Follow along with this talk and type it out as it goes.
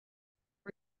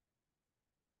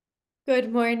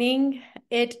Good morning.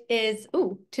 Today is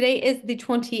the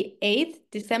 28th,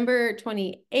 December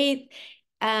 28th.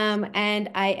 And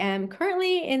I am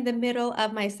currently in the middle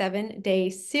of my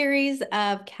 7-day series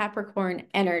of Capricorn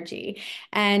energy.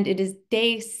 And it is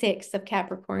day 6 of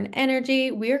Capricorn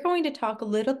energy. We are going to talk a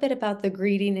little bit about the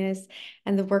greediness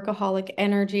and the workaholic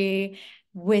energy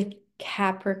with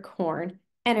Capricorn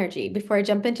energy. Before I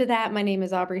jump into that, my name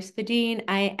is Aubrey Spadine.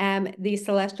 I am the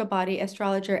celestial body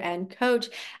astrologer and coach.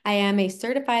 I am a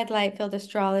certified light filled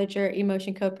astrologer,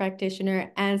 emotion code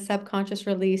practitioner, and subconscious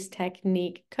release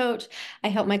technique coach. I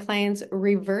help my clients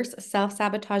reverse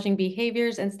self-sabotaging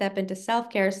behaviors and step into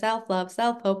self-care, self-love,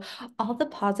 self-hope, all the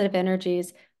positive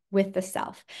energies with the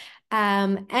self.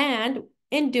 And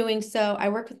in doing so, I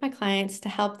work with my clients to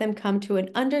help them come to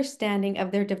an understanding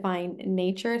of their divine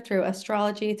nature through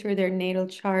astrology, through their natal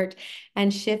chart,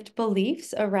 and shift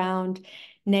beliefs around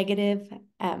negative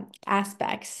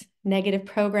aspects, negative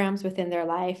programs within their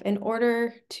life in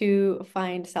order to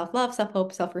find self-love,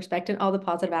 self-hope, self-respect, and all the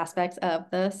positive aspects of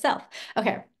the self.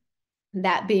 Okay,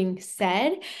 that being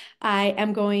said, I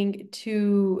am going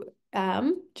to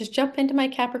just jump into my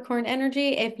Capricorn energy.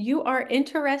 If you are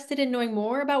interested in knowing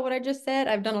more about what I just said,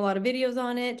 I've done a lot of videos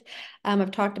on it. I've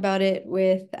talked about it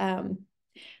with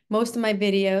most of my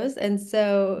videos. And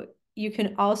so you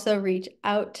can also reach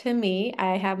out to me.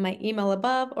 I have my email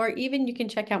above, or even you can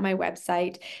check out my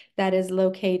website that is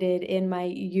located in my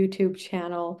YouTube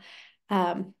channel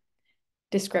um,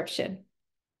 description.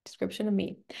 Description of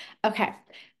me. Okay.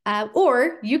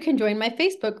 Or you can join my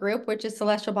Facebook group, which is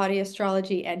Celestial Body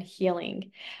Astrology and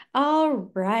Healing. All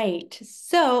right.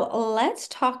 So let's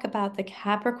talk about the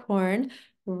Capricorn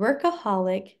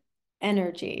workaholic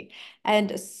energy.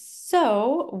 And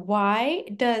so why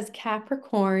does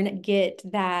Capricorn get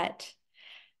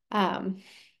um,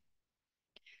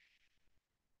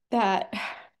 that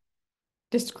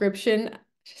description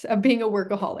of being a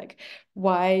workaholic?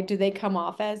 Why do they come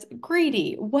off as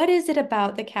greedy? What is it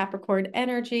about the Capricorn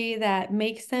energy that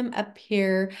makes them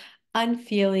appear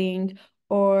unfeeling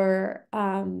or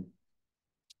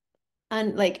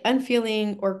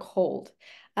unfeeling or cold?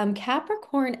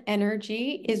 Capricorn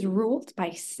energy is ruled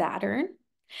by Saturn.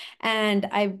 And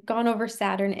I've gone over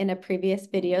Saturn in a previous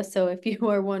video. So if you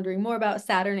are wondering more about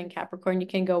Saturn and Capricorn, you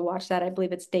can go watch that. I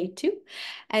believe it's day 2.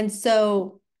 And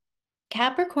so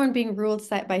Capricorn being ruled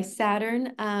by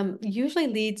Saturn usually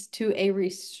leads to a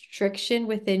restriction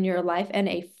within your life and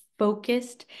a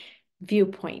focused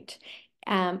viewpoint,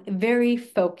 very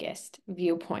focused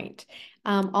viewpoint,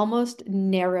 almost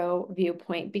narrow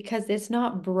viewpoint, because it's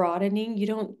not broadening. You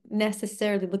don't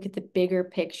necessarily look at the bigger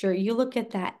picture. You look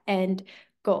at that end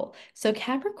goal. So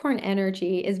Capricorn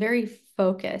energy is very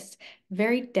focused,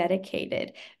 very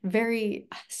dedicated, very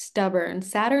stubborn.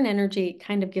 Saturn energy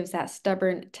kind of gives that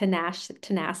stubborn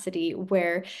tenacity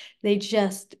where they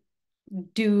just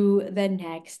do the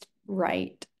next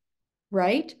right,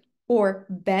 or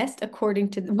best according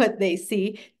to what they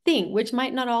see thing, which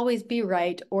might not always be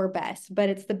right or best, but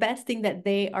it's the best thing that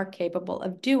they are capable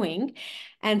of doing.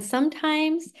 And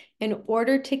sometimes, in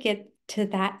order to get to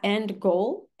that end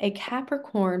goal, a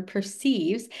Capricorn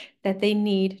perceives that they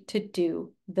need to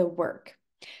do the work.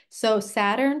 So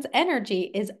Saturn's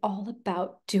energy is all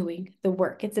about doing the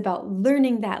work. It's about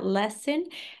learning that lesson.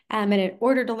 And in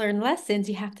order to learn lessons,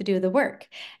 you have to do the work.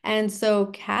 And so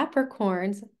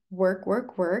Capricorns work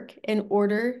in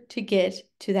order to get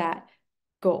to that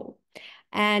goal.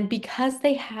 And because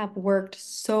they have worked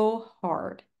so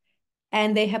hard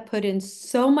and they have put in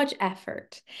so much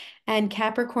effort, and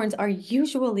Capricorns are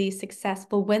usually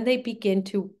successful when they begin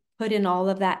to put in all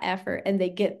of that effort and they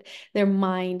get their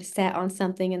mind set on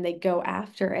something and they go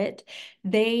after it,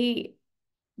 they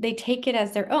take it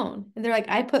as their own. And they're like,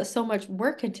 I put so much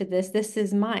work into this. This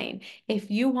is mine. If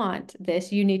you want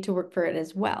this, you need to work for it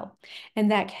as well.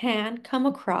 And that can come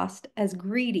across as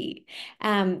greedy.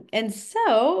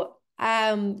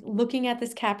 Looking at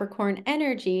this Capricorn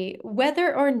energy,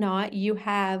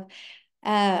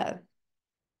 uh,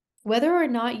 whether or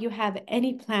not you have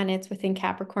any planets within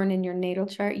Capricorn in your natal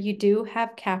chart, you do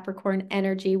have Capricorn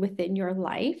energy within your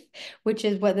life, which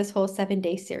is what this whole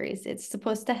 7-day series, it's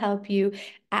supposed to help you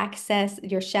access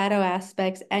your shadow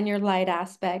aspects and your light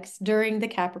aspects during the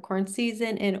Capricorn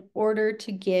season in order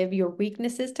to give your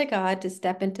weaknesses to God to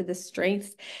step into the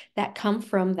strengths that come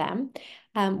from them.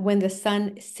 When the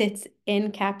sun sits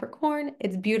in Capricorn,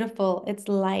 it's beautiful, it's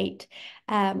light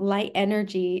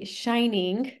energy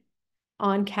shining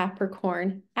on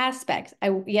Capricorn aspects.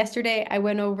 Yesterday I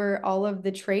went over all of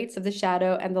the traits of the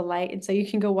shadow and the light, and so you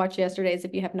can go watch yesterday's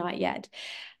if you have not yet.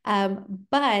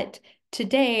 But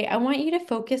Today, I want you to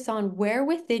focus on where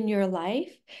within your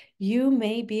life you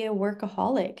may be a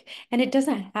workaholic. And it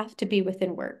doesn't have to be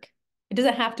within work. It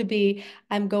doesn't have to be,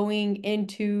 I'm going in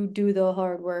to do the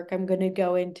hard work. I'm going to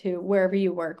go into wherever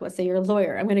you work. Let's say you're a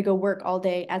lawyer. I'm going to go work all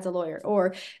day as a lawyer.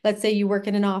 Or let's say you work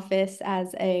in an office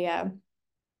as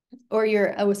or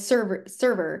you're a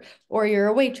server, or you're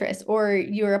a waitress, or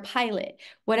you're a pilot,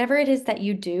 whatever it is that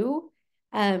you do,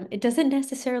 it doesn't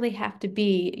necessarily have to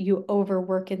be you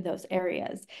overwork in those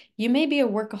areas. You may be a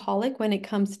workaholic when it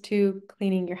comes to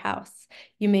cleaning your house.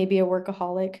 You may be a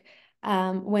workaholic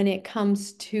when it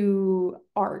comes to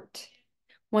art.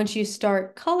 Once you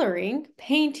start coloring,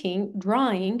 painting,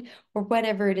 drawing, or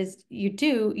whatever it is you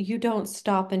do, you don't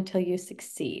stop until you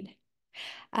succeed.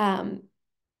 Um,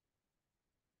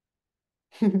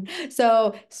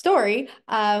 So, story,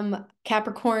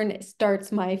 Capricorn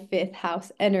starts my fifth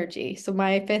house energy. So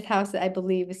my fifth house, I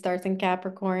believe, starts in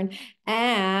Capricorn.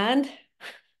 And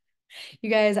you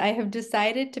guys, I have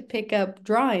decided to pick up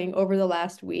drawing over the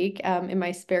last week in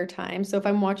my spare time. So if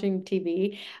I'm watching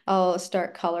TV, I'll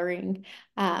start coloring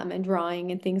and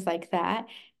drawing and things like that.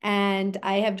 And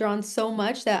I have drawn so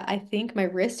much that I think my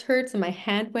wrist hurts and my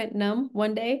hand went numb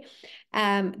one day.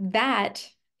 That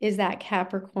is that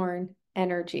Capricorn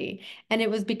energy. And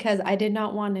it was because I did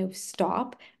not want to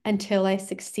stop until I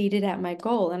succeeded at my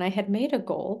goal. And I had made a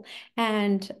goal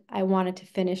and I wanted to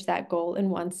finish that goal in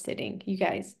one sitting. You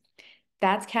guys,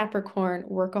 that's Capricorn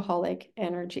workaholic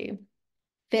energy.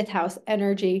 Fifth house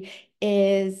energy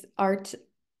is art,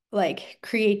 like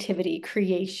creativity,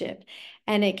 creation,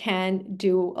 and it can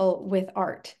do with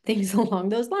art, things along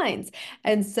those lines.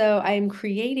 And so I'm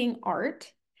creating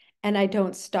art and I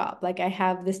don't stop. Like I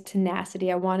have this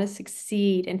tenacity. I want to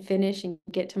succeed and finish and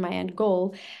get to my end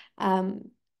goal um,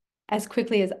 as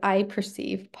quickly as I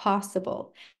perceive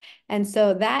possible. And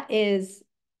so that is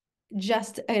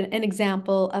just an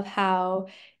example of how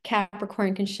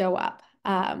Capricorn can show up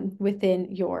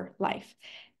within your life.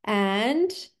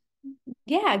 And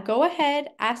yeah, go ahead,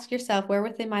 ask yourself, where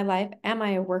within my life am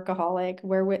I a workaholic?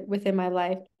 Where within my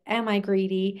life am I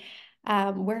greedy?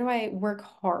 Where do I work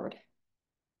hard?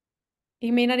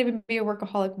 You may not even be a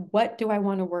workaholic. What do I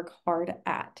want to work hard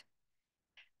at?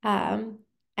 Um,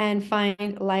 and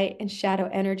find light and shadow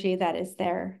energy that is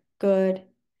there, good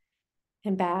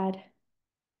and bad,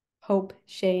 hope,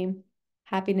 shame,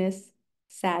 happiness,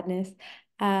 sadness,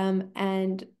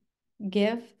 and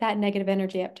give that negative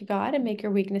energy up to God and make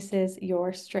your weaknesses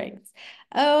your strengths.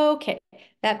 Okay,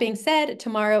 that being said,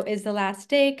 tomorrow is the last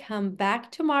day. Come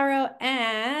back tomorrow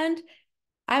and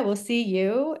I will see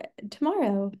you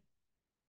tomorrow.